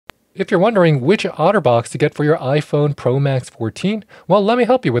If you're wondering which OtterBox to get for your iPhone Pro Max 14, well, let me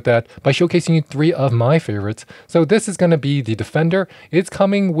help you with that by showcasing you 3 of my favorites. So this is going to be the Defender. It's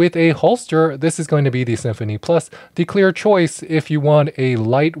coming with a holster. This is going to be the Symphony Plus, the clear choice if you want a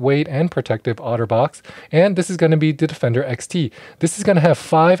lightweight and protective OtterBox. And this is going to be the Defender XT. This is going to have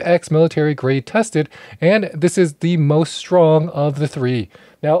 5x military grade tested, and this is the most strong of the 3.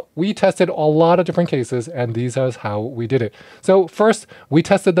 Now, we tested a lot of different cases, and these is how we did it. So first, we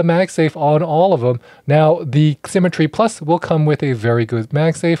tested the MagSafe on all of them. Now, the Symmetry Plus will come with a very good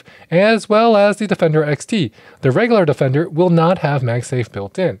MagSafe, as well as the Defender XT. The regular Defender will not have MagSafe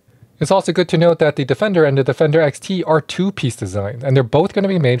built in. It's also good to note that the Defender and the Defender XT are two-piece designs, and they're both going to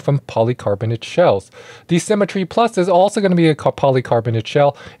be made from polycarbonate shells. The Symmetry Plus is also going to be a polycarbonate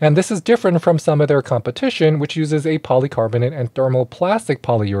shell, and this is different from some of their competition, which uses a polycarbonate and thermoplastic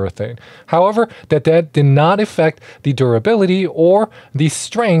polyurethane. However, that did not affect the durability or the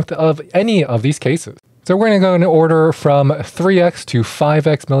strength of any of these cases. So we're going to go in order from 3x to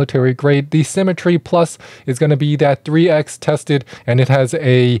 5x military grade. The Symmetry Plus is going to be that 3x tested, and it has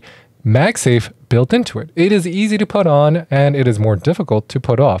a MagSafe built into it. It is easy to put on, and it is more difficult to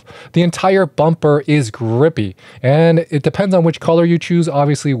put off. The entire bumper is grippy, and it depends on which color you choose.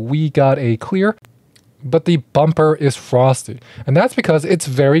 Obviously, we got a clear, but the bumper is frosty, and that's because it's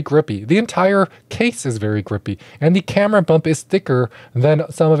very grippy. The entire case is very grippy, and the camera bump is thicker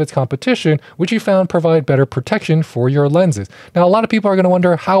than some of its competition, which we found provide better protection for your lenses. Now, a lot of people are going to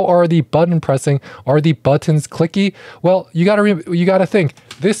wonder, how are the button pressing? Are the buttons clicky? Well, you gotta think.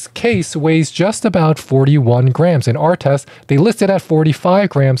 This case weighs just about 41 grams. In our test, they listed at 45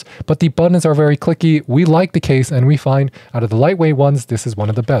 grams, but the buttons are very clicky. We like the case, and we find out of the lightweight ones, this is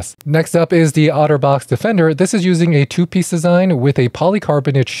one of the best. Next up is the Otterbox Defender. This is using a two-piece design with a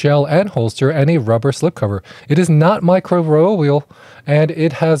polycarbonate shell and holster and a rubber slipcover. It is not microbial, and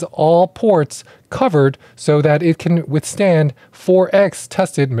it has all ports covered so that it can withstand 4x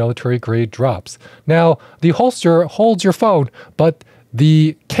tested military grade drops. Now, the holster holds your phone, but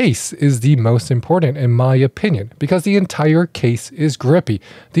the case is the most important in my opinion, because the entire case is grippy.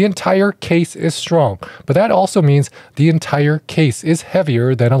 The entire case is strong, but that also means the entire case is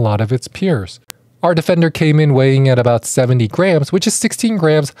heavier than a lot of its peers. Our Defender came in weighing at about 70 grams, which is 16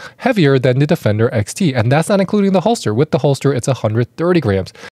 grams heavier than the Defender XT, and that's not including the holster. With the holster, it's 130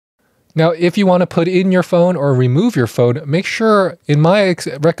 grams. Now, if you want to put in your phone or remove your phone, make sure, in my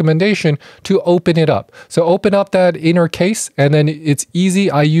recommendation, to open it up. So open up that inner case, and then it's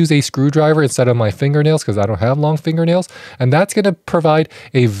easy. I use a screwdriver instead of my fingernails because I don't have long fingernails. And that's going to provide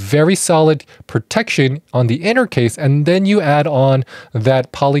a very solid protection on the inner case. And then you add on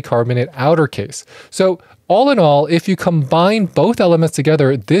that polycarbonate outer case. So all in all, if you combine both elements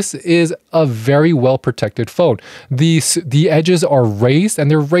together, this is a very well protected phone. The edges are raised,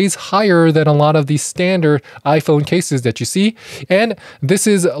 and they're raised higher than a lot of the standard iPhone cases that you see. And this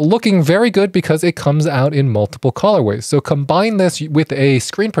is looking very good because it comes out in multiple colorways. So combine this with a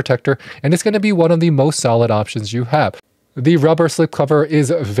screen protector, and it's going to be one of the most solid options you have. The rubber slipcover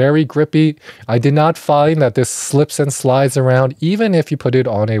is very grippy. I did not find that this slips and slides around even if you put it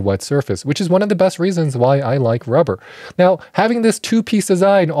on a wet surface, which is one of the best reasons why I like rubber. Now, having this two-piece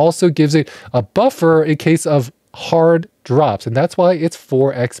design also gives it a buffer in case of hard drops, and that's why it's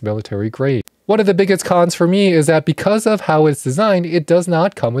 4x military grade. One of the biggest cons for me is that because of how it's designed, it does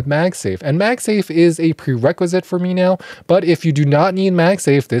not come with MagSafe. And MagSafe is a prerequisite for me now, but if you do not need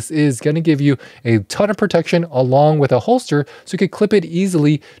MagSafe, this is going to give you a ton of protection along with a holster, so you can clip it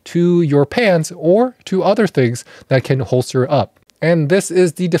easily to your pants or to other things that can holster up. And this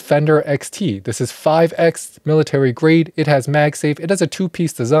is the Defender XT. This is 5x military grade. It has MagSafe. It has a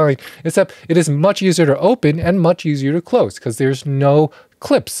two-piece design, except it is much easier to open and much easier to close because there's no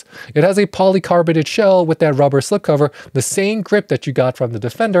clips. It has a polycarbonate shell with that rubber slipcover, the same grip that you got from the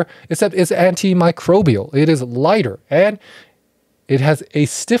Defender, except it's antimicrobial. It is lighter, and it has a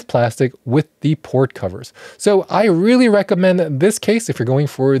stiff plastic with the port covers. So I really recommend this case if you're going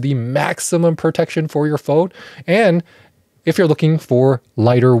for the maximum protection for your phone, and if you're looking for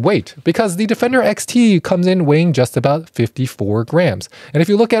lighter weight, because the Defender XT comes in weighing just about 54 grams. And if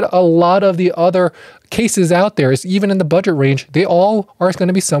you look at a lot of the other cases out there, even in the budget range, they all are going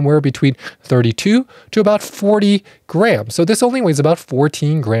to be somewhere between 32 to about 40 grams. So this only weighs about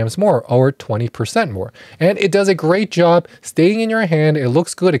 14 grams more, or 20% more. And it does a great job staying in your hand. It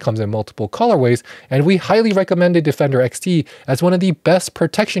looks good. It comes in multiple colorways. And we highly recommend the Defender XT as one of the best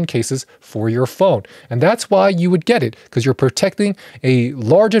protection cases for your phone. And that's why you would get it, because you're protecting a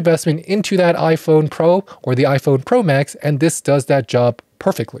large investment into that iPhone Pro or the iPhone Pro Max, and this does that job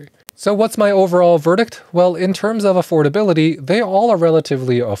perfectly. So what's my overall verdict? Well, in terms of affordability, they all are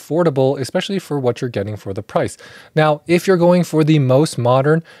relatively affordable, especially for what you're getting for the price. Now, if you're going for the most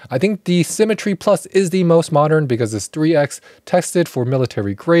modern, I think the Symmetry Plus is the most modern because it's 3x tested for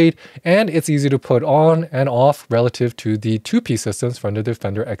military grade, and it's easy to put on and off relative to the two-piece systems from the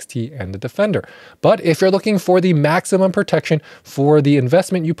Defender XT and the Defender. But if you're looking for the maximum protection for the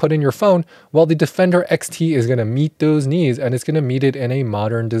investment you put in your phone, well, the Defender XT is going to meet those needs, and it's going to meet it in a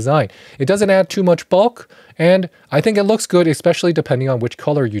modern design. It doesn't add too much bulk, and I think it looks good, especially depending on which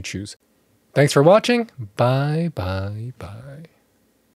color you choose. Thanks for watching. Bye, bye, bye.